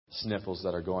sniffles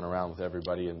that are going around with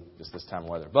everybody in this time of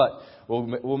weather. But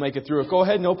we'll make it through. Go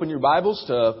ahead and open your Bibles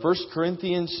to 1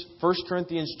 Corinthians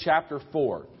chapter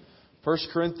 4. 1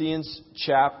 Corinthians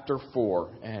chapter 4.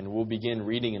 And we'll begin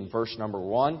reading in verse number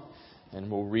 1. And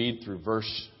we'll read through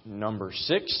verse number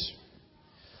 6.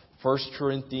 1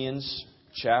 Corinthians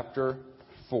chapter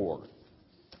 4.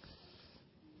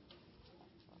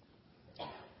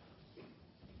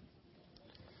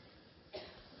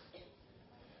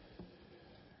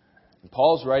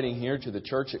 Paul's writing here to the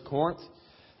church at Corinth,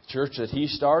 the church that he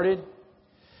started.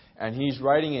 And he's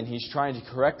writing and he's trying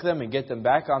to correct them and get them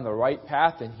back on the right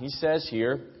path. And he says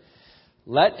here,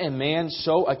 "Let a man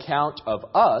so account of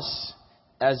us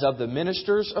as of the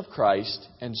ministers of Christ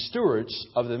and stewards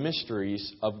of the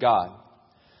mysteries of God.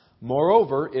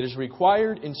 Moreover, it is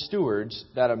required in stewards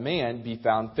that a man be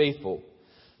found faithful.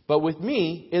 But with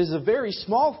me it is a very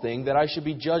small thing that I should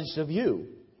be judged of you,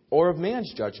 or of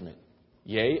man's judgment.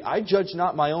 Yea, I judge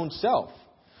not my own self.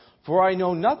 For I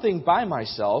know nothing by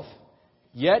myself,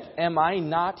 yet am I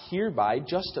not hereby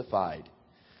justified.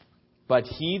 But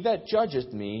he that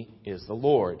judgeth me is the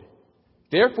Lord.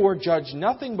 Therefore judge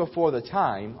nothing before the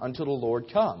time until the Lord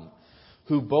come,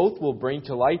 who both will bring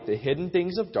to light the hidden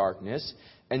things of darkness,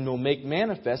 and will make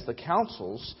manifest the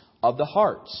counsels of the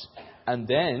hearts. And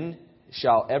then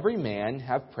shall every man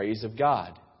have praise of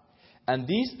God. And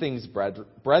these things,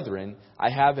 brethren, I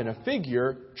have in a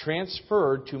figure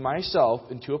transferred to myself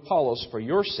and to Apollos for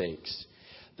your sakes,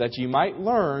 that ye might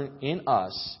learn in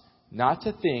us not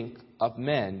to think of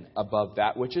men above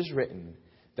that which is written,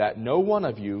 that no one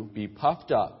of you be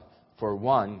puffed up for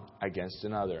one against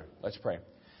another." Let's pray.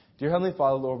 Dear Heavenly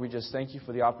Father, Lord, we just thank you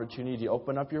for the opportunity to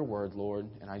open up your word, Lord.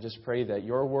 And I just pray that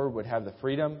your word would have the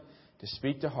freedom to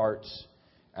speak to hearts,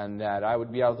 and that I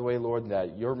would be out of the way, Lord, and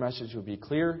that your message would be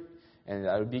clear and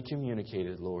that it would be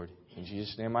communicated, Lord. In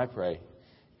Jesus' name I pray.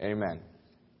 Amen.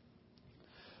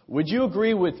 Would you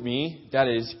agree with me that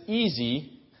it is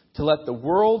easy to let the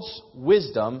world's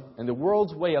wisdom and the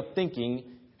world's way of thinking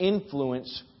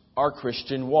influence our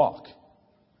Christian walk?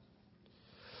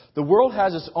 The world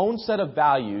has its own set of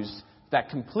values that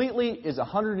completely is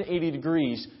 180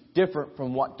 degrees different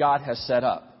from what God has set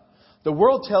up. The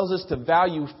world tells us to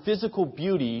value physical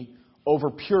beauty over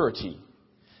purity.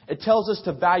 It tells us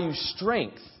to value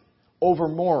strength over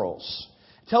morals.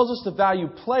 It tells us to value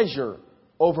pleasure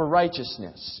over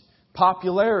righteousness,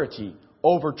 popularity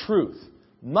over truth,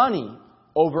 money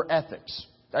over ethics.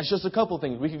 That's just a couple of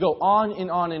things. We could go on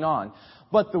and on and on.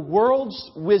 But the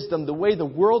world's wisdom, the way the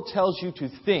world tells you to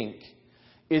think,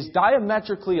 is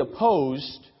diametrically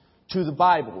opposed to the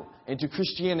Bible and to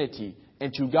Christianity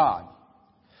and to God.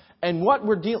 And what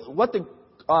the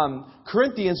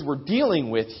Corinthians were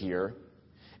dealing with here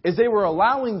is they were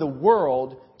allowing the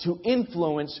world to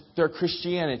influence their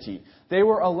Christianity. They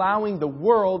were allowing the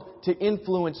world to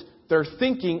influence their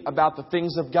thinking about the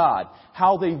things of God,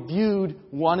 how they viewed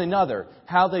one another,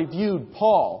 how they viewed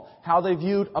Paul, how they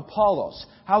viewed Apollos,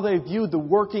 how they viewed the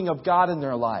working of God in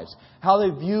their lives, how they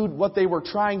viewed what they were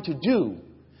trying to do.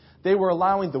 They were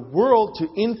allowing the world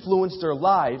to influence their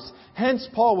lives. Hence,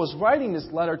 Paul was writing this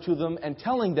letter to them and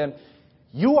telling them,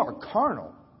 you are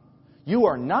carnal. You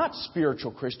are not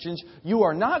spiritual Christians. You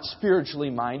are not spiritually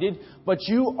minded, but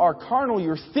you are carnal.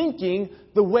 You're thinking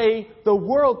the way the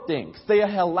world thinks. They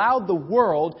had allowed the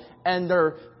world and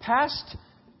their past,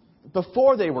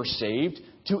 before they were saved,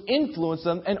 to influence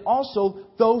them, and also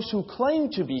those who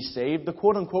claim to be saved, the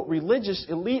quote-unquote religious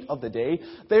elite of the day,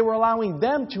 they were allowing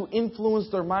them to influence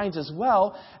their minds as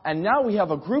well. And now we have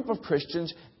a group of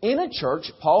Christians in a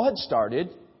church Paul had started.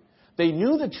 They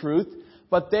knew the truth,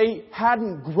 but they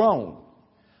hadn't grown.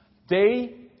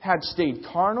 They had stayed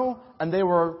carnal, and they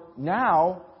were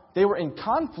in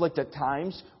conflict at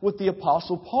times with the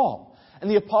Apostle Paul. And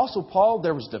the Apostle Paul,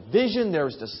 there was division, there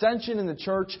was dissension in the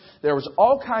church, there was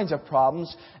all kinds of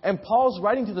problems. And Paul's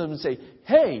writing to them and say,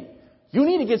 hey, you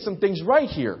need to get some things right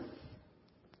here.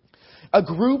 A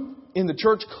group in the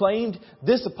church claimed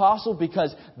this apostle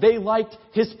because they liked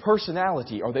his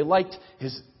personality, or they liked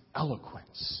his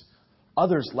eloquence.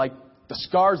 Others liked the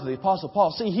scars of the Apostle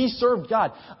Paul. See, he served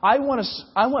God. I want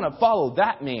to follow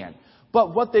that man.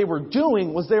 But what they were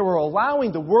doing was they were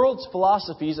allowing the world's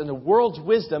philosophies and the world's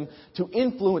wisdom to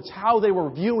influence how they were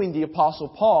viewing the Apostle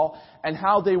Paul and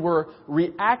how they were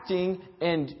reacting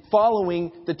and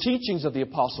following the teachings of the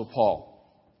Apostle Paul.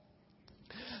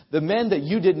 The men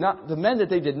that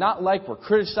they did not like were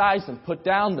criticized and put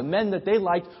down. The men that they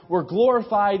liked were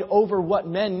glorified over what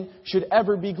men should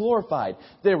ever be glorified.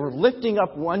 They were lifting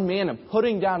up one man and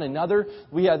putting down another.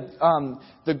 We had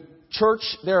the church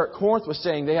there at Corinth was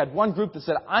saying. They had one group that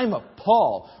said, I'm a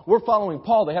Paul. We're following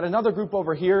Paul. They had another group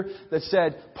over here that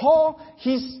said, Paul,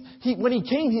 when he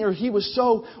came here, he was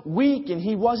so weak and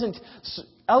he wasn't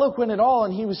eloquent at all,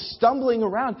 and he was stumbling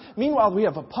around. Meanwhile, we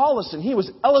have Apollos, and he was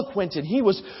eloquent, and he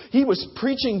was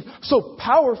preaching so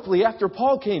powerfully after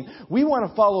Paul came. We want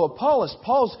to follow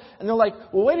Apollos. And they're like,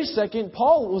 well, wait a second.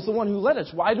 Paul was the one who led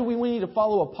us. Why do we need to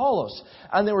follow Apollos?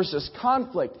 And there was this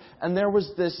conflict, and there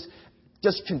was this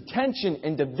just contention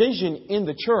and division in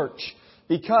the church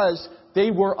because they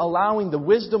were allowing the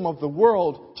wisdom of the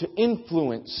world to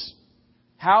influence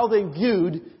how they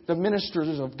viewed the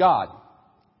ministers of God.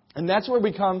 And that's where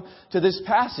we come to this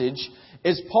passage,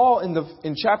 is Paul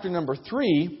in chapter number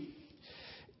 3,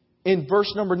 in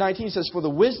verse number 19, says, For the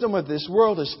wisdom of this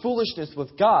world is foolishness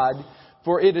with God,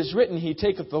 for it is written, He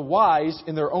taketh the wise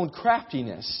in their own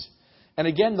craftiness. And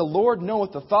again, the Lord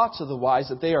knoweth the thoughts of the wise,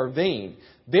 that they are vain.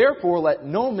 Therefore, let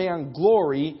no man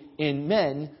glory in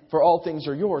men, for all things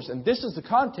are yours. And this is the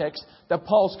context that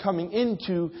Paul's coming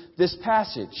into this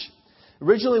passage.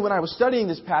 Originally, when I was studying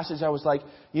this passage, I was like,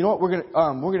 you know what, we're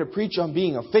going to preach on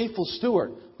being a faithful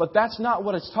steward. But that's not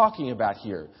what it's talking about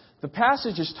here. The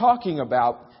passage is talking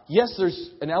about, yes, there's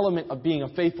an element of being a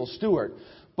faithful steward.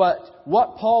 But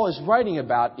what Paul is writing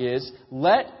about is,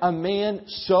 let a man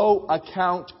so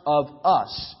account of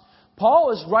us.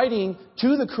 Paul is writing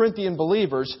to the Corinthian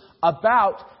believers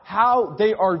about how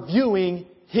they are viewing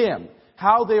him,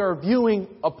 how they are viewing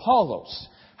Apollos,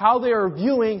 how they are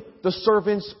viewing the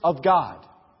servants of God.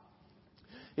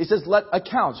 He says, let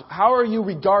accounts. How are you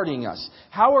regarding us?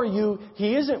 How are you?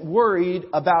 He isn't worried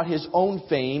about his own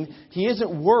fame. He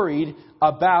isn't worried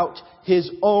about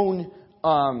his own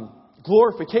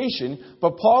glorification.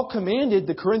 But Paul commanded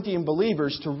the Corinthian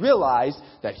believers to realize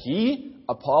that he,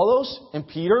 Apollos, and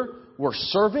Peter were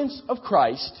servants of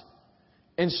Christ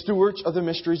and stewards of the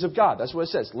mysteries of God. That's what it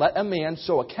says. Let a man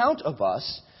so account of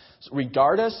us,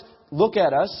 regard us, look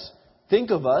at us,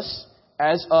 think of us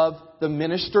as of the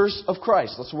ministers of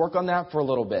Christ. Let's work on that for a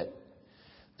little bit.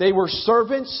 They were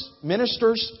servants,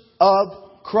 ministers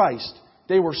of Christ.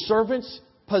 They were servants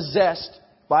possessed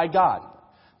by God.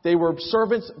 They were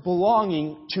servants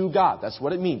belonging to God. That's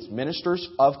what it means, ministers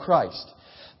of Christ.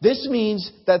 This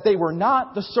means that they were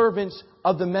not the servants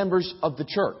of the members of the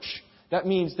church. That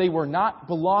means they were not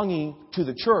belonging to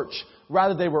the church.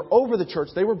 Rather, they were over the church.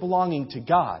 They were belonging to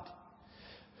God.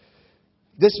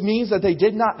 This means that they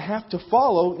did not have to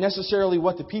follow necessarily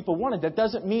what the people wanted. That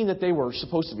doesn't mean that they were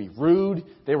supposed to be rude.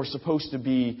 They were supposed to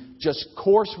be just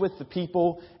coarse with the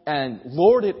people and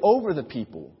lord it over the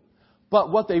people.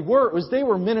 But what they were was they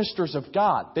were ministers of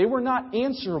God. They were not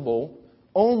answerable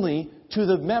only to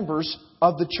the members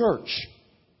of the church.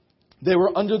 They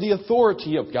were under the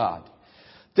authority of God.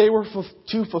 They were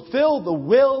to fulfill the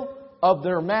will of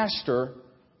their master,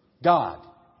 God.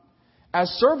 As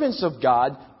servants of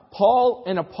God, Paul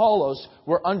and Apollos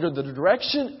were under the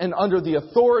direction and under the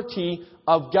authority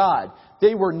of God.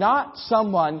 They were not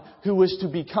someone who was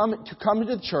to come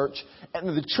into the church, and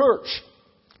the church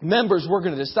members were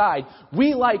going to decide,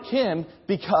 we like him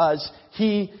because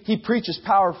he preaches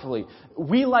powerfully.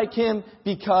 We like him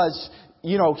because,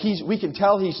 we can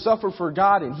tell he suffered for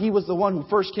God and he was the one who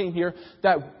first came here.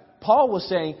 That Paul was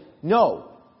saying,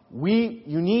 no, you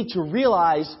need to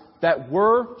realize that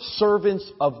we're servants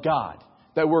of God.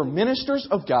 That we're ministers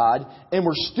of God and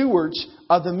we're stewards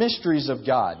of the mysteries of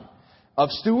God. Of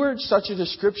stewards, such a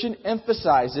description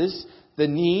emphasizes the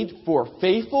need for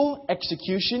faithful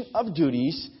execution of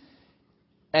duties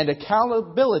and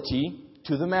accountability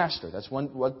to the master. That's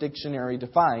what dictionary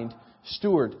defined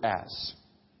steward as.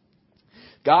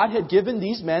 God had given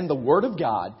these men the Word of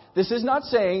God. This is not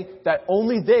saying that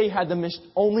only they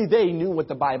knew what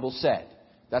the Bible said.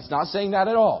 That's not saying that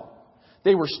at all.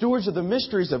 They were stewards of the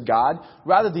mysteries of God.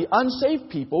 Rather, the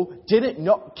unsaved people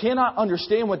cannot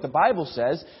understand what the Bible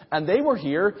says. And they were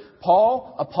here,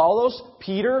 Paul, Apollos,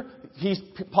 Peter.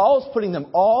 Paul is putting them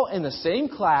all in the same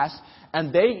class.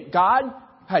 And God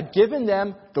had given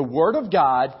them the Word of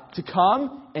God to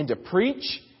come and to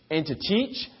preach and to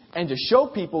teach and to show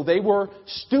people they were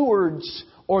stewards,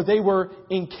 or they were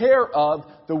in care of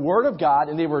the Word of God,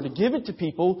 and they were to give it to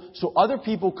people so other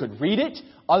people could read it,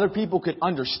 other people could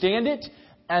understand it,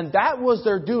 and that was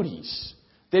their duties.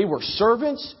 They were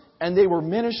servants and they were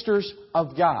ministers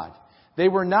of God. They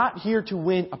were not here to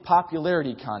win a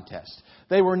popularity contest.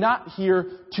 They were not here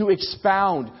to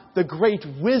expound the great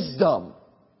wisdom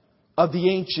of the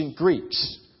ancient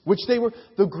Greeks, which they were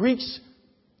the Greeks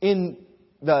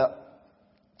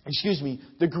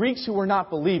the Greeks who were not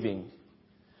believing.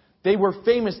 They were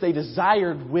famous. They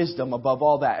desired wisdom above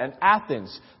all that. And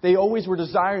Athens, they always were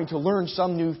desiring to learn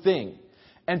some new thing.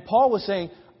 And Paul was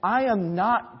saying, I am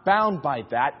not bound by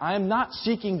that. I am not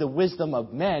seeking the wisdom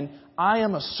of men. I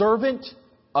am a servant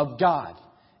of God.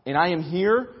 And I am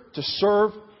here to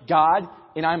serve God.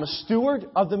 And I'm a steward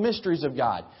of the mysteries of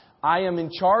God. I am in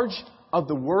charge of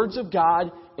the words of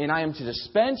God. And I am to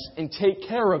dispense and take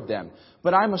care of them.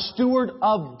 But I'm a steward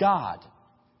of God.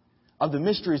 Of the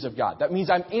mysteries of God. That means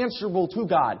I'm answerable to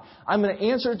God. I'm going to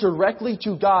answer directly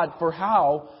to God for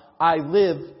how I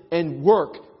live and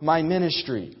work my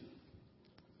ministry.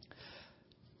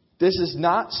 This is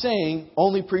not saying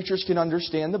only preachers can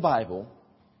understand the Bible,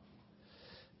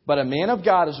 but a man of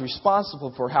God is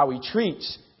responsible for how he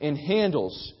treats and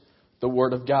handles the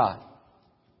Word of God.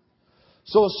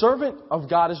 So a servant of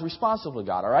God is responsible to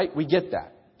God, all right? We get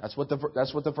that. That's what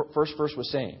the first verse was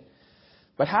saying.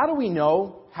 But how do we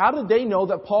know? How did they know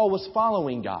that Paul was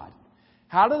following God?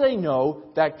 How do they know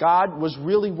that God was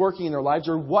really working in their lives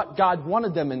or what God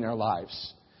wanted them in their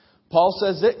lives? Paul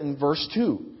says it in verse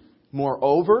 2.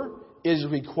 Moreover, it is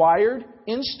required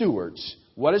in stewards.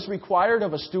 What is required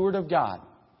of a steward of God?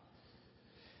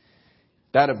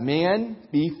 That a man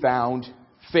be found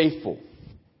faithful.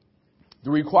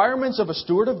 The requirements of a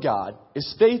steward of God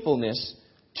is faithfulness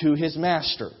to his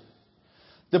master.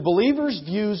 The believer's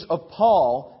views of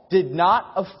Paul did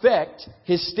not affect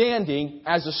his standing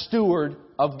as a steward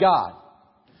of God.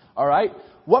 All right?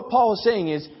 What Paul is saying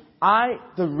is,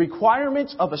 the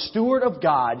requirements of a steward of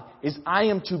God is I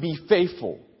am to be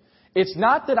faithful. It's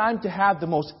not that I'm to have the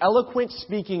most eloquent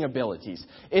speaking abilities.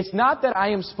 It's not that I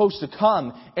am supposed to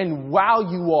come and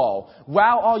wow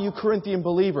all you Corinthian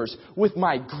believers with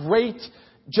my great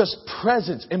just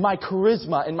presence and my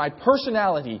charisma and my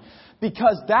personality.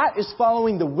 Because that is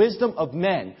following the wisdom of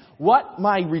men. What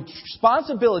my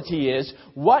responsibility is,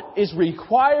 what is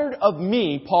required of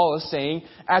me, Paul is saying,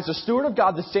 as a steward of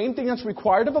God, the same thing that's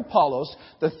required of Apollos,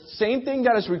 the same thing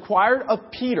that is required of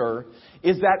Peter,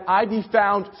 is that I be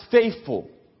found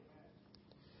faithful.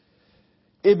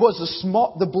 It was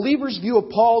the believer's view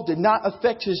of Paul did not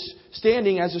affect his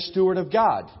standing as a steward of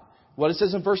God. What it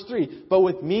says in verse 3, but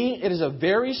with me it is a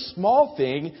very small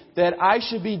thing that I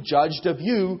should be judged of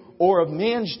you or of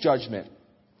man's judgment.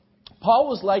 Paul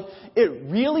was like, it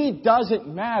really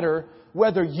doesn't matter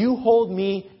whether you hold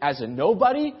me as a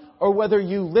nobody or whether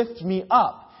you lift me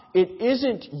up. It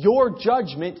isn't your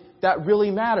judgment that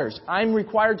really matters. I'm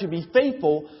required to be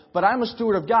faithful, but I'm a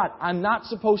steward of God. I'm not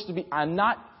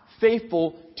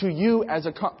faithful to you as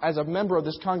a member of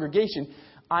this congregation.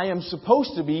 I am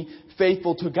supposed to be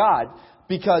faithful to God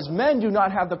because men do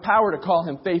not have the power to call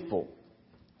him faithful.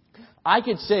 I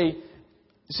could say,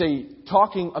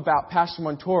 talking about Pastor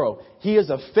Montoro, he is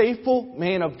a faithful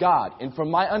man of God. And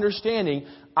from my understanding,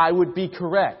 I would be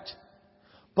correct.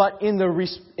 But in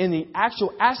the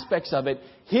actual aspects of it,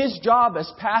 his job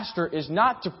as pastor is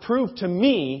not to prove to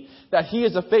me that he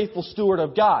is a faithful steward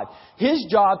of God. His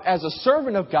job as a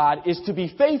servant of God is to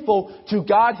be faithful to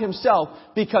God himself,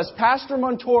 because Pastor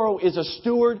Montoro is a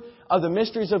steward of the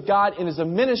mysteries of God and is a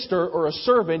minister or a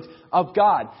servant of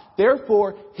God.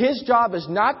 Therefore, his job is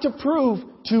not to prove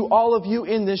to all of you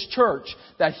in this church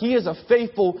that he is a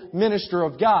faithful minister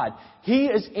of God. He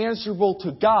is answerable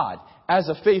to God as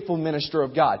a faithful minister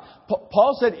of God.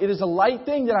 Paul said, it is a light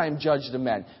thing that I am judged of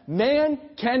men. Man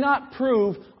cannot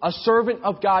prove a servant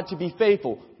of God to be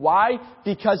faithful. Why?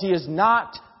 Because he is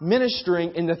not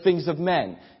ministering in the things of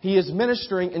men. He is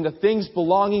ministering in the things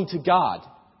belonging to God.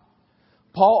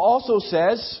 Paul also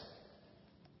says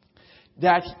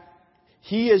that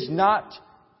he is not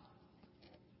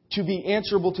to be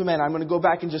answerable to men. I'm going to go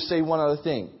back and just say one other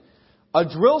thing. A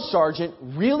drill sergeant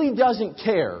really doesn't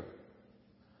care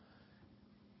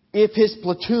if his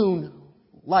platoon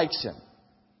likes him.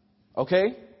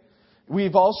 Okay?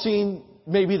 We've all seen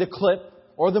maybe the clip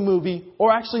or the movie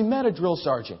or actually met a drill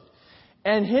sergeant.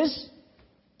 And his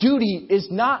duty is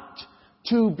not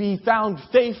to be found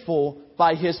faithful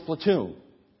by his platoon.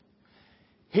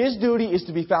 His duty is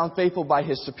to be found faithful by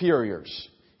his superiors.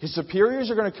 His superiors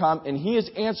are going to come and he is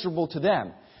answerable to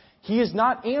them. He is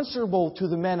not answerable to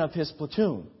the men of his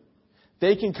platoon.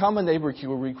 They can come and they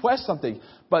will request something,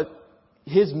 but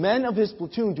his men of his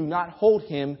platoon do not hold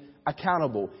him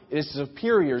accountable. It is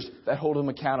superiors that hold him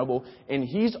accountable. And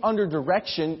he's under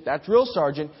direction, that drill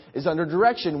sergeant is under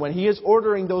direction when he is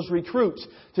ordering those recruits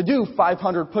to do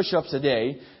 500 push-ups a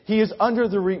day. He is under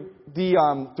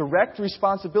the direct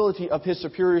responsibility of his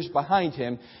superiors behind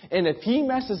him. And if he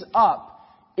messes up,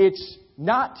 it's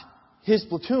not his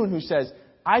platoon who says,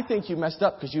 I think you messed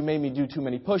up because you made me do too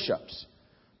many push-ups.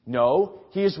 No,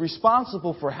 he is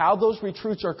responsible for how those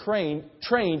recruits are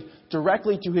trained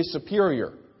directly to his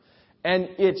superior. And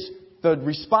it's the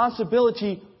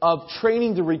responsibility of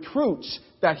training the recruits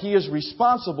that he is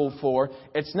responsible for.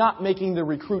 It's not making the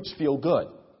recruits feel good.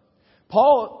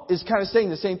 Paul is kind of saying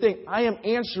the same thing. I am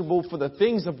answerable for the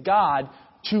things of God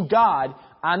to God.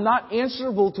 I'm not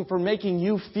answerable for making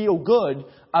you feel good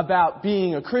about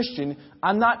being a Christian.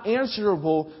 I'm not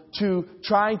answerable to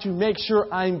trying to make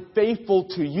sure I'm faithful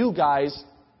to you guys,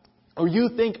 or you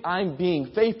think I'm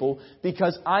being faithful,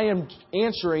 because I am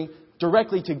answering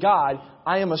directly to God.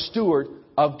 I am a steward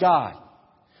of God.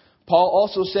 Paul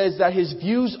also says that his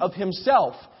views of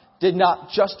himself did not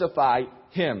justify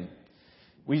him.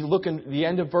 We look at the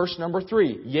end of verse number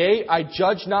 3. Yea, I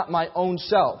judge not my own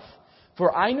self,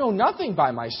 for I know nothing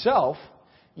by myself,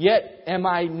 yet am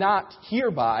I not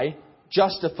hereby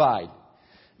justified.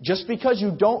 Just because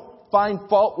you don't find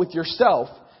fault with yourself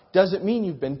doesn't mean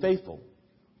you've been faithful.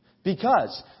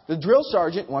 Because the drill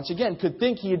sergeant, once again, could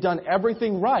think he had done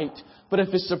everything right, but if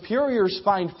his superiors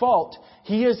find fault,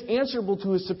 he is answerable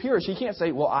to his superiors. He can't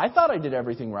say, well, I thought I did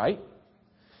everything right.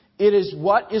 It is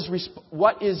what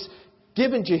is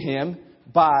given to him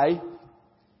by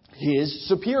his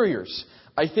superiors.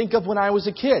 I think of when I was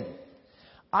a kid.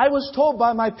 I was told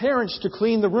by my parents to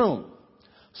clean the room.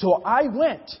 So I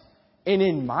went, and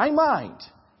in my mind,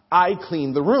 I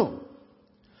cleaned the room.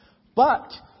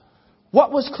 But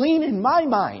what was clean in my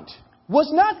mind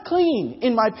was not clean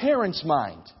in my parents'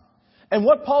 mind. And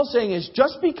what Paul's saying is,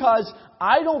 just because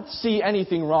I don't see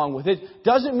anything wrong with it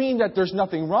doesn't mean that there's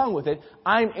nothing wrong with it.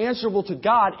 I'm answerable to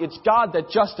God. It's God that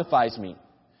justifies me.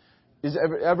 Is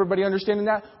everybody understanding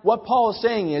that? What Paul is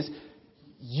saying is,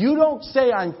 you don't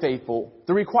say I'm faithful.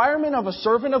 The requirement of a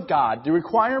servant of God, the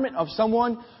requirement of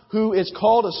someone who is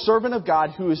called a servant of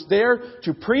God, who is there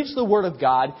to preach the Word of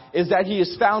God, is that he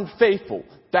is found faithful.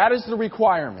 That is the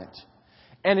requirement.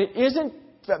 And it isn't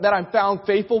that I'm found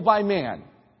faithful by man.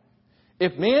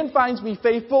 If man finds me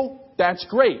faithful, that's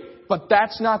great. But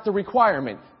that's not the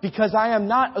requirement, because I am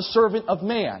not a servant of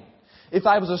man. If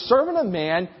I was a servant of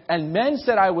man and men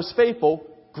said I was faithful,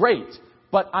 great.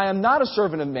 But I am not a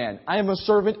servant of man. I am a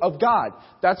servant of God.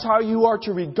 That's how you are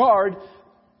to regard.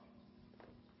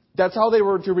 That's how they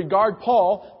were to regard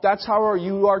Paul. That's how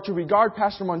you are to regard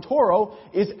Pastor Montoro,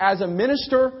 is as a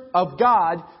minister of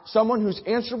God, someone who's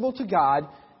answerable to God,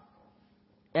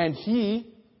 and he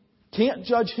can't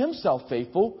judge himself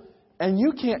faithful, and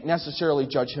you can't necessarily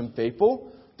judge him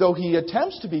faithful. Though he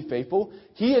attempts to be faithful,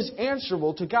 he is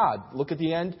answerable to God. Look at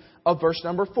the end of verse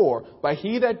number 4. But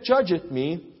he that judgeth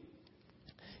me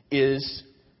is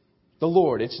the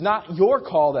Lord. It's not your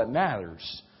call that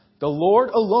matters. The Lord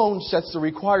alone sets the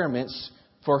requirements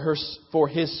for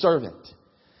His servant.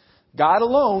 God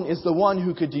alone is the one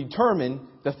who could determine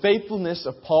the faithfulness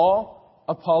of Paul,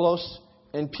 Apollos,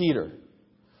 and Peter.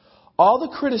 All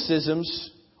the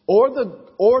criticisms or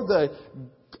the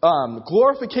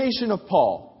glorification of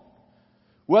Paul,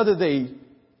 whether they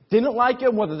didn't like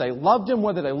him, whether they loved him,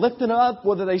 whether they lifted him up,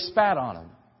 whether they spat on him,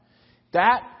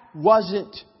 that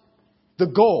wasn't the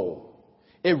goal.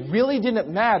 It really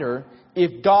didn't matter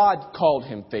if God called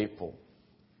him faithful.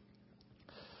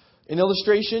 An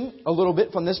illustration a little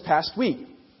bit from this past week.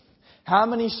 How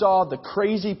many saw the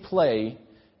crazy play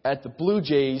at the Blue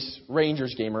Jays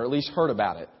Rangers game, or at least heard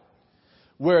about it,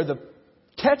 where the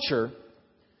catcher,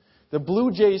 the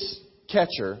Blue Jays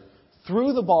catcher,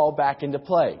 threw the ball back into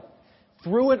play,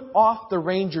 threw it off the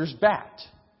Rangers' bat.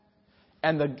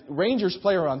 And the Rangers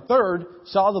player on third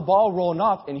saw the ball rolling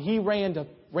off, and he ran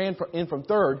in from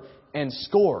third and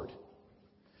scored.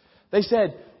 They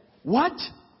said, "What?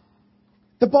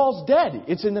 The ball's dead.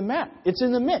 It's in the mat. It's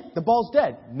in the mitt. The ball's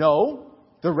dead." No.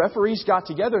 The referees got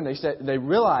together and they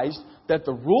realized that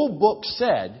the rule book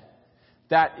said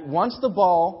that once the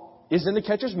ball is in the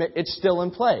catcher's mitt, it's still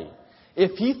in play.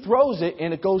 If he throws it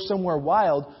and it goes somewhere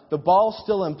wild, the ball's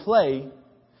still in play,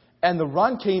 and the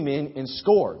run came in and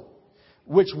scored,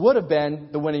 which would have been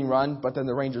the winning run, but then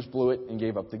the Rangers blew it and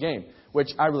gave up the game, which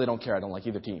I really don't care. I don't like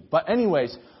either team. But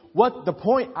anyways, what the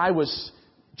point I was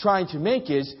trying to make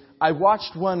is, I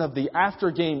watched one of the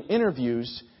after-game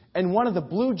interviews, and one of the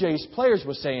Blue Jays players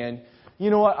was saying,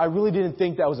 "You know what, I really didn't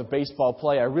think that was a baseball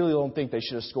play. I really don't think they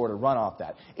should have scored a run off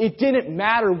that." It didn't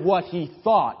matter what he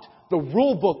thought. The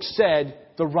rule book said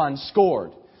the run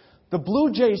scored. The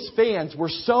Blue Jays fans were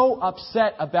so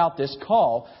upset about this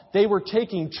call, they were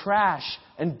taking trash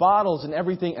and bottles and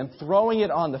everything and throwing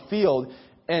it on the field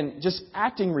and just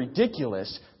acting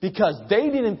ridiculous because they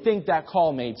didn't think that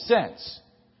call made sense.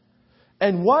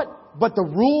 But the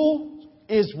rule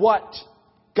is what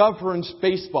governs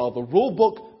baseball. The rule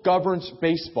book governs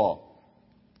baseball.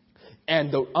 and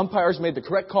the umpires made the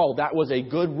correct call, that was a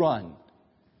good run.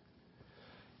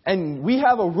 And we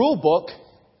have a rule book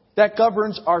that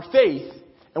governs our faith,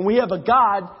 and we have a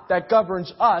God that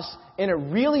governs us, and it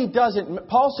really doesn't,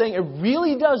 Paul's saying it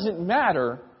really doesn't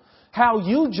matter how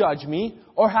you judge me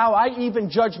or how I even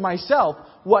judge myself.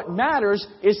 What matters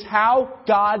is how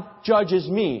God judges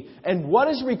me. And what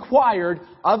is required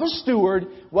of a steward,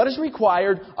 what is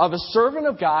required of a servant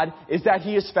of God is that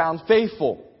he is found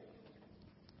faithful.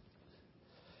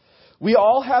 We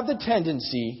all have the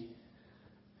tendency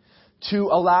to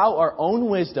allow our own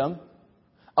wisdom,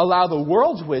 allow the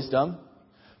world's wisdom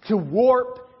to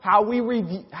warp how we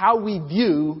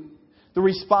view the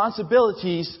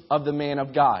responsibilities of the man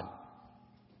of God.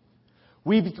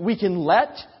 We can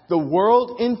let the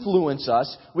world influence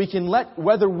us. We can let,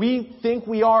 whether we think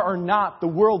we are or not, the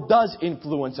world does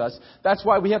influence us. That's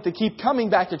why we have to keep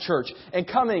coming back to church and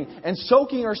coming and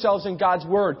soaking ourselves in God's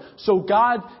Word so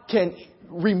God can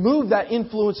remove that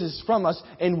influences from us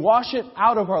and wash it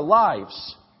out of our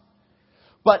lives.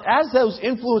 But as those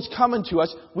influences come into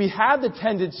us, we have the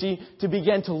tendency to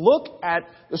begin to look at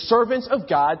the servants of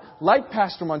God, like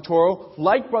Pastor Montoro,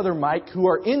 like Brother Mike, who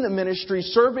are in the ministry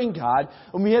serving God,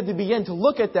 and we have to begin to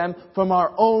look at them from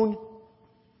our own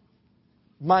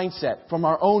mindset, from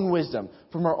our own wisdom,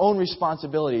 from our own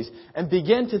responsibilities, and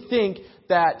begin to think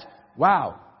that,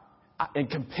 wow,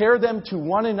 and compare them to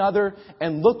one another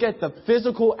and look at the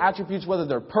physical attributes, whether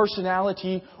their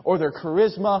personality or their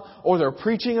charisma or their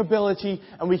preaching ability,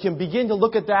 and we can begin to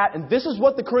look at that. And this is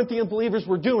what the Corinthian believers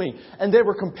were doing. And they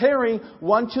were comparing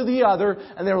one to the other,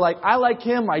 and they were like, I like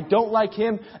him, I don't like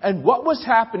him. And what was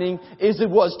happening is it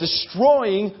was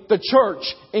destroying the church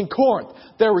in Corinth.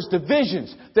 There was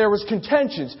divisions, there was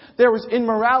contentions, there was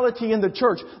immorality in the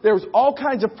church. There was all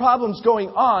kinds of problems going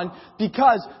on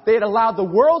because they had allowed the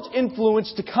world's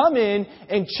influence to come in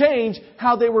and change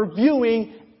how they were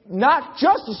viewing not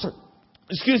just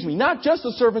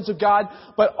the servants of God,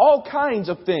 but all kinds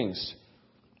of things.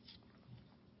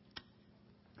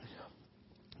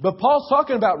 But Paul's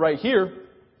talking about right here,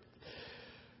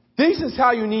 this is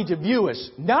how you need to view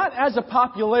us. Not as a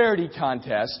popularity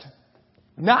contest,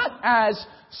 not as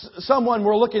someone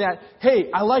we're looking at, hey,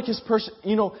 I like his person,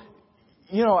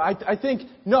 I think,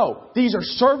 no, these are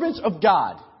servants of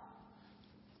God.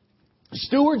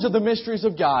 Stewards of the mysteries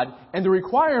of God, and the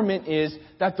requirement is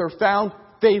that they're found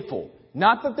faithful.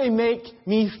 Not that they make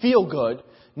me feel good,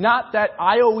 not that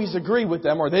I always agree with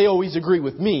them or they always agree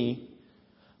with me,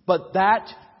 but that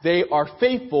they are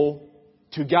faithful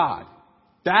to God.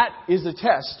 That is the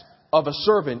test of a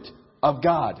servant of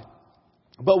God.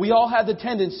 But we all have the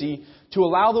tendency to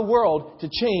allow the world to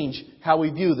change how we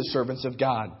view the servants of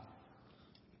God.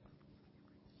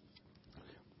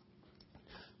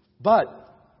 But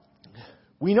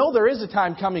we know there is a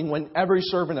time coming when every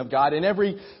servant of God and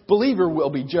every believer will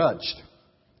be judged.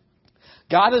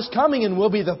 God is coming and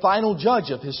will be the final judge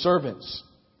of His servants.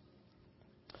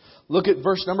 Look at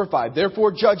verse number 5.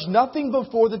 Therefore judge nothing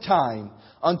before the time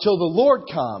until the Lord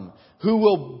come, who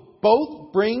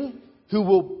both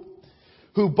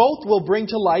will bring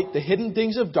to light the hidden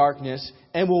things of darkness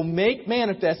and will make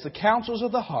manifest the counsels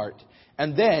of the heart.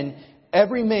 And then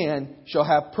every man shall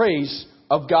have praise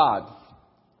of God.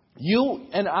 You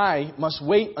and I must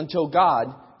wait until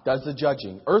God does the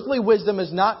judging. Earthly wisdom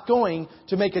is not going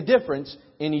to make a difference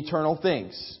in eternal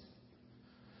things.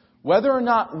 Whether or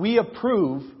not we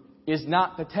approve is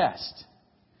not the test.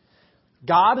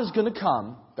 God is going to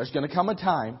come. There's going to come a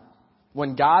time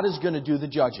when God is going to do the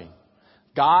judging.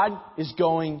 God is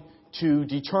going to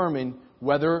determine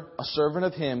whether a servant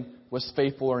of Him was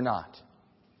faithful or not.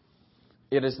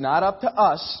 It is not up to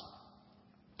us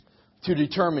to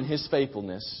determine His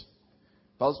faithfulness.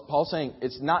 Paul's saying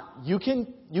it's not, you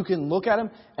can look at him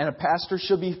and a pastor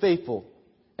should be faithful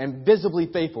and visibly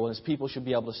faithful, and his people should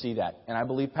be able to see that. And I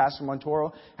believe Pastor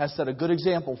Montoro has set a good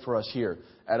example for us here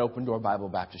at Open Door Bible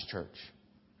Baptist Church.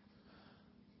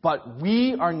 But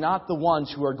we are not the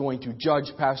ones who are going to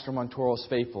judge Pastor Montoro's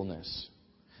faithfulness.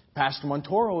 Pastor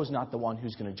Montoro is not the one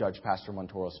who's going to judge Pastor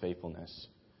Montoro's faithfulness.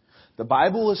 The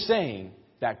Bible is saying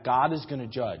that God is going to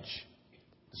judge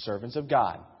the servants of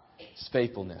God, His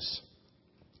faithfulness.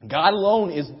 God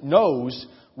alone knows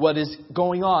what is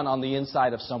going on the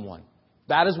inside of someone.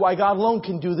 That is why God alone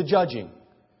can do the judging.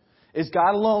 It's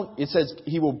God alone, it says,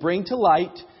 He will bring to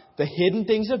light the hidden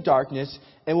things of darkness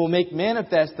and will make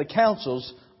manifest the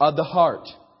counsels of the heart.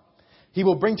 He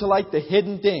will bring to light the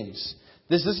hidden things.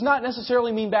 This does not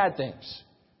necessarily mean bad things,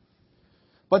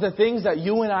 but the things that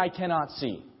you and I cannot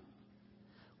see.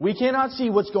 We cannot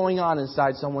see what's going on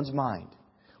inside someone's mind.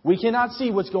 We cannot see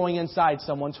what's going inside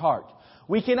someone's heart.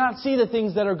 We cannot see the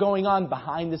things that are going on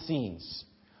behind the scenes.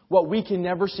 What we can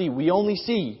never see. We only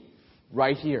see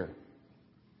right here.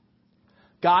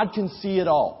 God can see it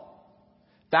all.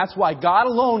 That's why God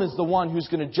alone is the one who's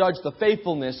going to judge the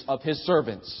faithfulness of His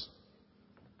servants.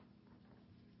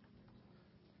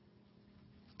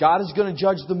 God is going to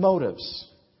judge the motives.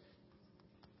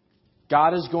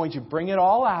 God is going to bring it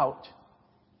all out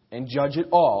and judge it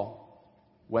all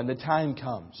when the time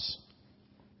comes.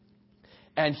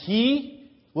 And He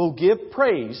will give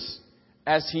praise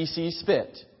as He sees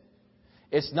fit.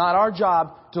 It's not our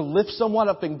job to lift someone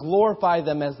up and glorify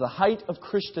them as the height of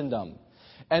Christendom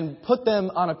and put them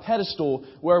on a pedestal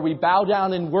where we bow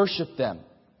down and worship them.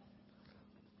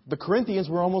 The Corinthians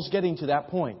were almost getting to that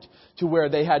point, to where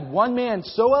they had one man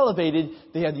so elevated,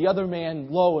 they had the other man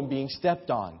low and being stepped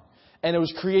on. And it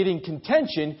was creating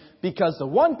contention because the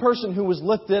one person who was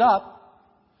lifted up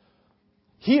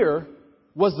here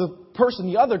was the person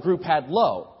the other group had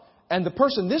low. And the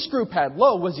person this group had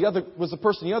low was the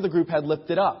person the other group had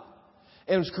lifted up.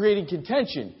 And it was creating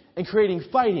contention and creating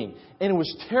fighting. And it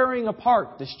was tearing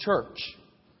apart this church.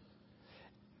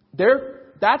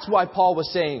 That's why Paul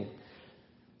was saying,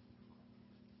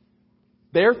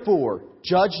 therefore,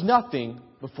 judge nothing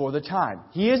before the time.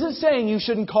 He isn't saying you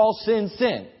shouldn't call sin,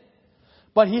 sin.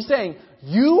 But he's saying,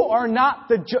 you are not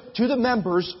to the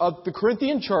members of the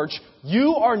Corinthian church,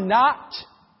 you are not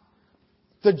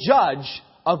the judge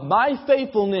of my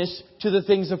faithfulness to the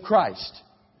things of Christ.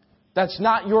 That's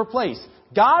not your place.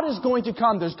 God is going to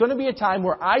come. There's going to be a time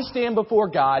where I stand before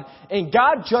God and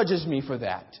God judges me for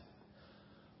that.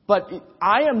 But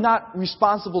I am not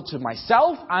responsible to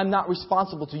myself. I'm not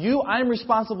responsible to you. I am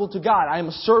responsible to God. I am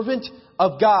a servant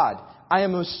of God. I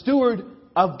am a steward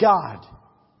of God.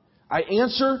 I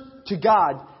answer to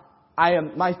God.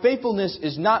 My faithfulness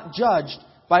is not judged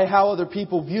by how other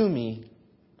people view me.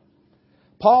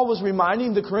 Paul was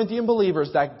reminding the Corinthian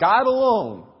believers that God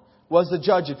alone was the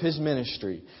judge of His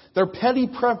ministry. Their petty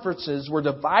preferences were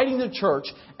dividing the church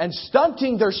and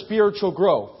stunting their spiritual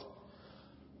growth.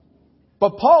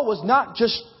 But Paul was not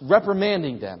just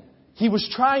reprimanding them. He was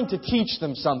trying to teach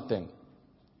them something.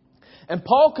 And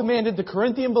Paul commanded the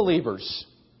Corinthian believers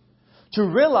to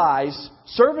realize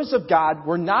servants of God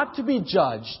were not to be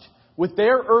judged with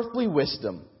their earthly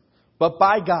wisdom, but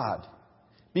by God.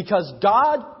 Because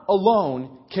God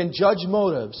alone can judge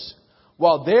motives,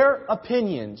 while their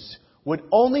opinions would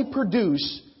only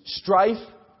produce strife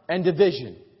and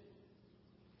division.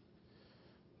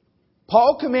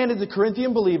 Paul commanded the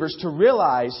Corinthian believers to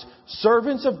realize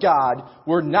servants of God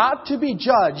were not to be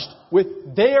judged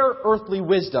with their earthly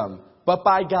wisdom, but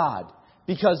by God.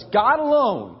 Because God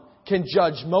alone can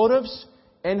judge motives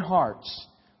and hearts,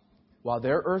 while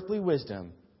their earthly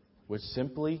wisdom would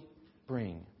simply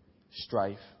bring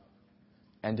strife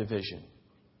and division.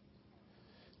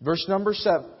 Verse number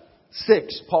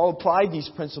 6, Paul applied these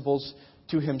principles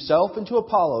to himself and to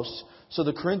Apollos so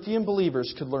the Corinthian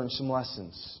believers could learn some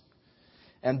lessons.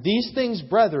 And these things,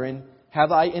 brethren,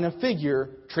 have I in a figure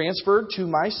transferred to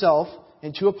myself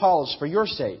and to Apollos for your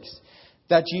sakes,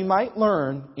 that ye might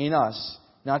learn in us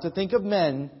not to think of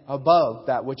men above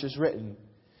that which is written,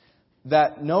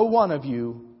 that no one of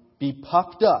you be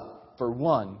puffed up for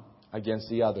one against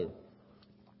the other.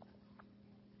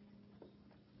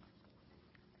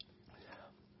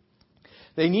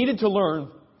 They needed to learn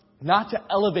not to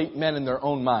elevate men in their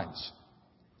own minds.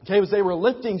 Okay, because they were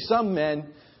lifting some men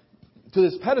to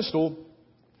this pedestal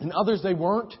and others they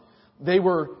weren't. They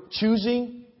were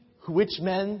choosing which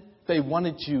men they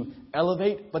wanted to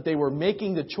elevate, but they were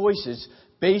making the choices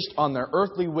based on their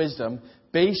earthly wisdom,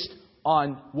 based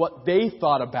on what they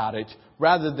thought about it,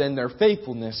 rather than their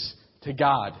faithfulness to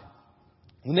God.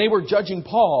 When they were judging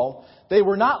Paul, they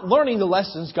were not learning the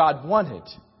lessons God wanted.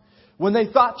 When they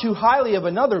thought too highly of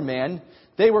another man,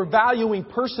 they were valuing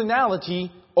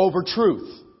personality over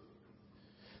truth.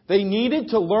 They needed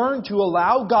to learn to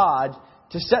allow God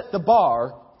to set the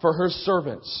bar for His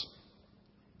servants.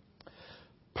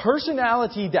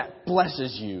 Personality that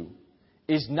blesses you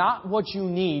is not what you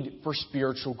need for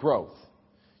spiritual growth.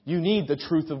 You need the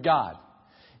truth of God.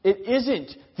 It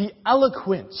isn't the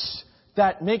eloquence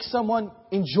that makes someone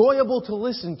enjoyable to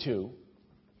listen to.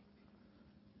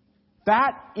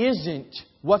 That isn't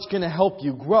what's going to help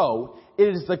you grow.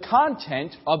 It is the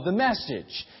content of the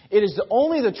message. It is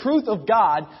only the truth of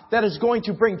God that is going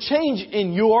to bring change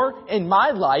in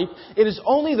my life. It is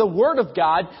only the Word of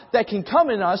God that can come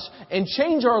in us and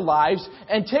change our lives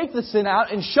and take the sin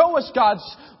out and show us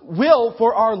God's will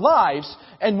for our lives.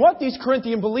 And what these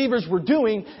Corinthian believers were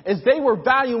doing is they were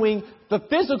valuing the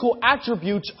physical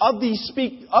attributes of these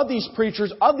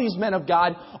preachers, of these men of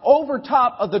God, over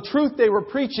top of the truth they were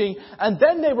preaching, and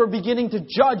then they were beginning to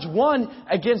judge one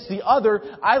against the other.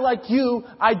 I like you,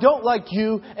 I don't like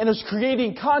you, and it was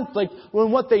creating conflict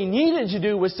when what they needed to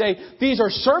do was say, these are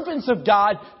servants of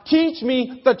God, teach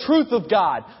me the truth of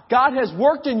God. God has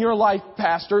worked in your life,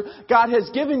 Pastor. God has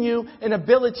given you an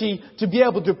ability to be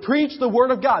able to preach the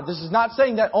Word of God. This is not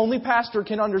saying that only pastor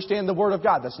can understand the Word of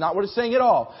God. That's not what it's saying at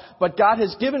all. But God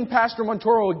has given Pastor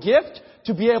Montoro a gift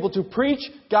to be able to preach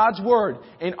God's Word.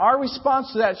 And our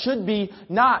response to that should be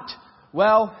not,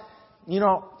 well,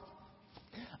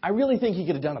 I really think he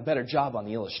could have done a better job on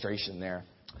the illustration there.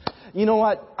 You know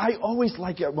what? I always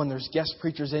like it when there's guest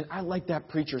preachers in. I like that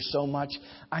preacher so much.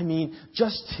 I mean,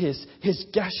 just his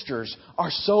gestures are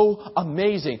so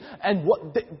amazing. And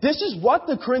this is what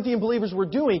the Corinthian believers were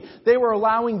doing. They were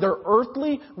allowing their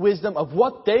earthly wisdom of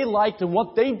what they liked and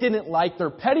what they didn't like, their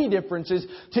petty differences,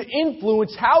 to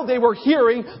influence how they were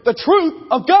hearing the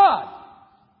truth of God.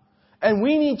 And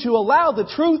we need to allow the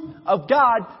truth of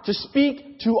God to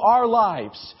speak to our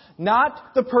lives.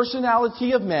 Not the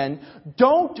personality of men.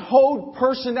 Don't hold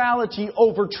personality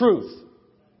over truth.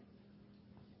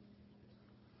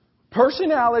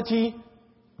 Personality,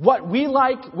 what we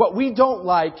like, what we don't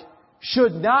like,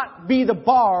 should not be the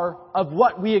bar of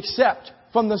what we accept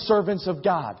from the servants of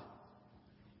God.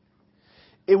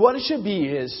 What it should be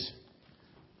is,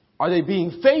 are they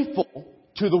being faithful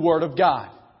to the Word of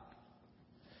God?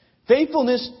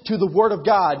 Faithfulness to the Word of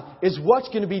God is what's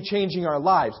going to be changing our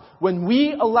lives. When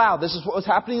we allow, this is what was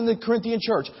happening in the Corinthian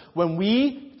church, when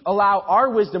we allow our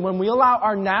wisdom, when we allow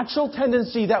our natural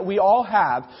tendency that we all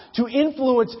have to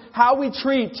influence how we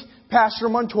treat Pastor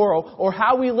Montoro or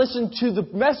how we listen to the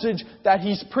message that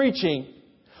he's preaching,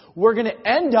 we're going to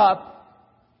end up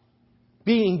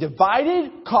being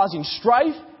divided, causing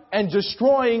strife, and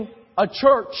destroying a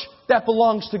church that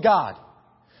belongs to God.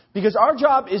 Because our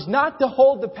job is not to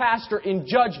hold the pastor in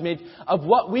judgment of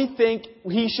what we think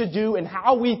he should do and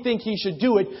how we think he should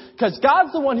do it. Because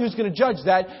God's the one who's going to judge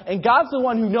that. And God's the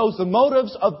one who knows the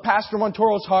motives of Pastor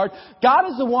Montoro's heart. God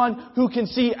is the one who can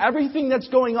see everything that's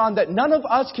going on that none of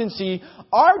us can see.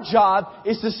 Our job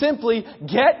is to simply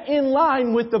get in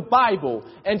line with the Bible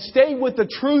and stay with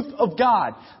the truth of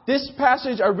God. This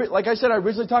passage, like I said, I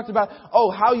originally talked about,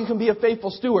 how you can be a faithful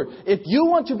steward. If you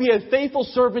want to be a faithful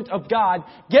servant of God,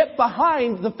 get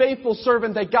behind the faithful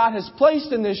servant that God has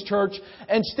placed in this church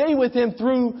and stay with him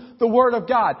through the Word of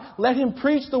God. Let him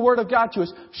preach the Word of God to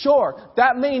us. Sure,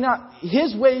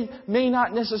 his way may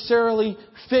not necessarily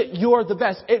fit the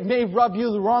best. It may rub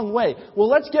you the wrong way. Well,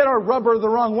 let's get our rubber the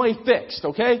wrong way fixed,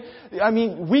 okay? I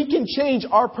mean, we can change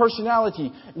our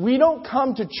personality. We don't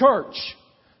come to church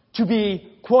to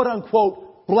be, quote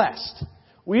unquote, blessed.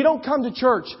 We don't come to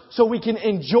church so we can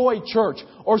enjoy church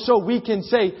or so we can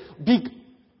say,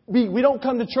 we don't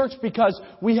come to church because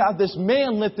we have this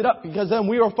man lifted up, because then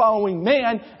we are following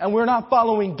man and we're not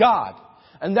following God.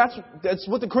 And that's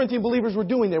what the Corinthian believers were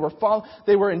doing.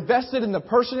 They were invested in the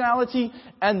personality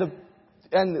and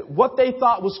what they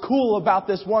thought was cool about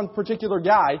this one particular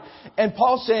guy. And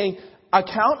Paul's saying,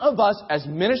 account of us as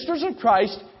ministers of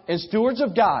Christ and stewards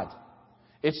of God.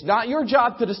 It's not your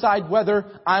job to decide whether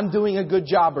I'm doing a good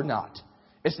job or not.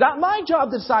 It's not my job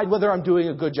to decide whether I'm doing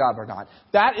a good job or not.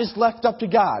 That is left up to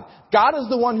God. God is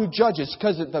the one who judges,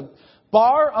 because the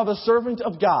bar of a servant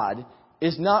of God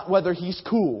is not whether he's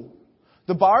cool.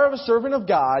 The bar of a servant of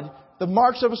God, the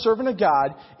marks of a servant of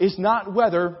God, is not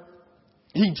whether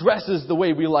he dresses the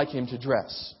way we like him to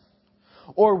dress,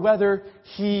 or whether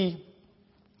he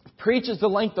preaches the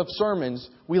length of sermons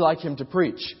we like him to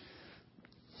preach.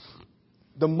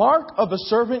 The mark of a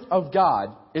servant of God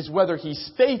is whether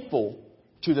he's faithful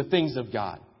to the things of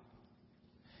God.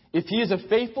 If he is a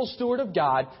faithful steward of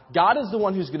God, God is the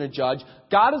one who's going to judge.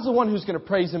 God is the one who's going to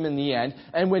praise him in the end.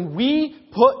 And when we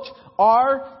put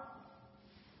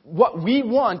what we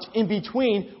want in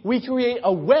between, we create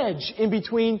a wedge in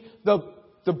between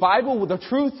the Bible with the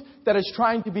truth that is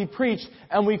trying to be preached,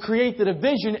 and we create the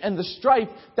division and the strife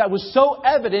that was so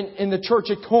evident in the church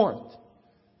at Corinth.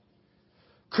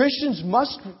 Christians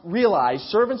must realize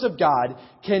servants of God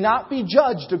cannot be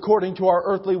judged according to our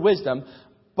earthly wisdom,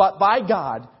 but by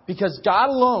God, because God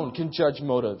alone can judge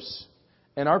motives.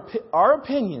 And our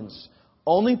opinions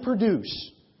only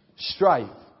produce strife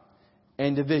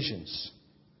and divisions.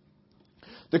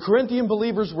 The Corinthian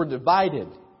believers were divided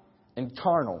and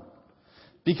carnal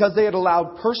because they had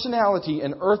allowed personality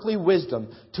and earthly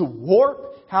wisdom to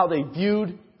warp how they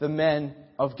viewed the men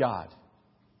of God.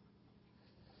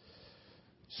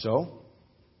 So,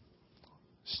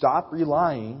 stop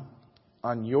relying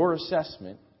on your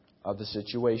assessment of the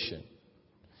situation.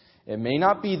 It may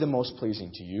not be the most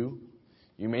pleasing to you.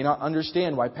 You may not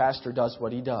understand why pastor does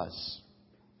what he does.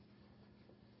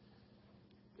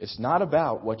 It's not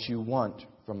about what you want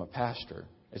from a pastor.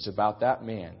 It's about that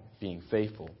man being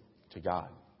faithful to God.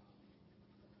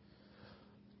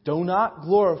 Do not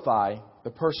glorify the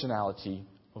personality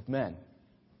of men.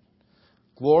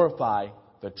 Glorify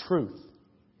the truth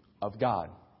of God.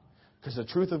 Because the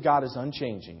truth of God is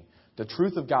unchanging. The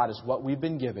truth of God is what we've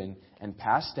been given and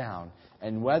passed down.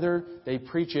 And whether they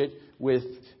preach it with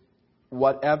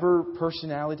whatever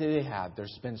personality they have,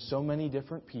 there's been so many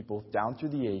different people down through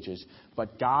the ages.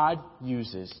 But God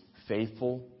uses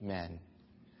faithful men.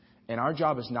 And our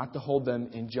job is not to hold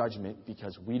them in judgment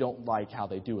because we don't like how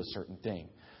they do a certain thing.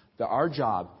 Our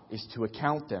job is to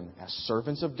account them as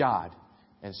servants of God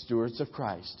and stewards of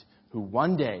Christ, who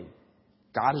one day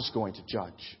God is going to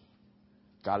judge.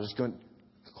 God is going to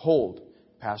hold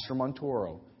Pastor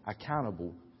Montoro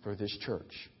accountable for this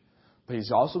church. But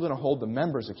He's also going to hold the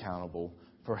members accountable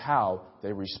for how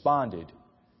they responded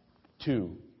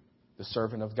to the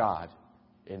servant of God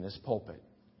in this pulpit.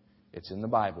 It's in the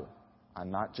Bible. I'm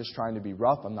not just trying to be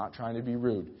rough. I'm not trying to be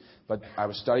rude. But I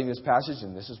was studying this passage,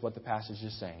 and this is what the passage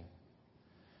is saying.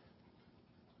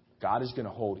 God is going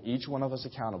to hold each one of us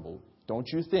accountable. Don't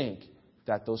you think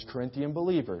that those Corinthian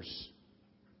believers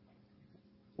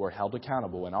were held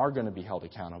accountable and are going to be held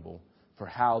accountable for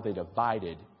how they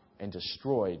divided and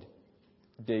destroyed?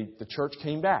 The church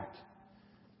came back.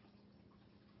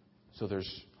 So there's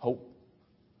hope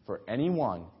for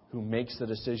anyone who makes the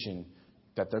decision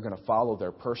that they're going to follow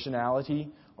their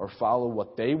personality or follow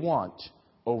what they want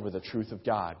over the truth of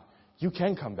God. You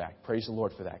can come back. Praise the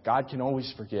Lord for that. God can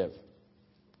always forgive.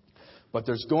 But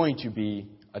there's going to be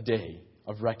a day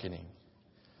of reckoning.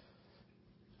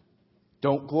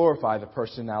 Don't glorify the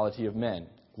personality of men.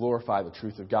 Glorify the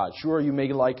truth of God. Sure, you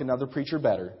may like another preacher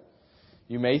better.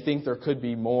 You may think there could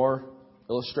be more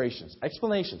illustrations,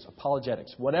 explanations,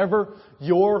 apologetics, whatever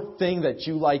your thing that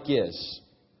you like is.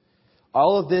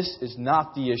 All of this is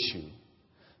not the issue.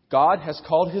 God has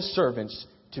called His servants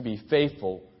to be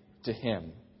faithful to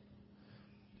Him.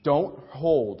 Don't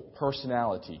hold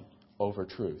personality over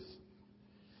truth.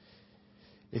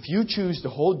 If you choose to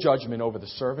hold judgment over the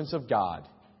servants of God,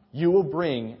 you will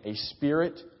bring a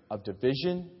spirit of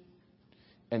division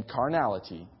and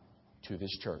carnality to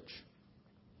this church.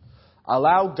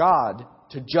 Allow God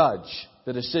to judge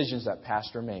the decisions that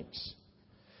pastor makes.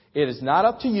 It is not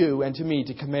up to you and to me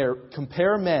to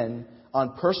compare men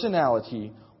on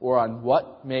personality or on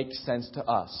what makes sense to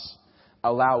us.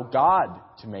 Allow God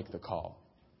to make the call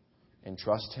and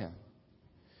trust Him.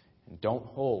 And don't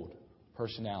hold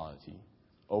personality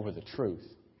over the truth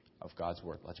of God's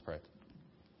Word. Let's pray.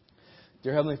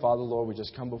 Dear Heavenly Father, Lord, we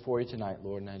just come before You tonight,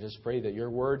 Lord, and I just pray that Your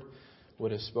Word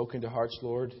would have spoken to hearts,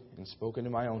 Lord, and spoken to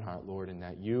my own heart, Lord, and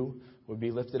that You would be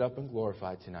lifted up and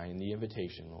glorified tonight in the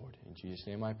invitation, Lord. In Jesus'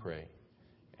 name I pray.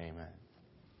 Amen.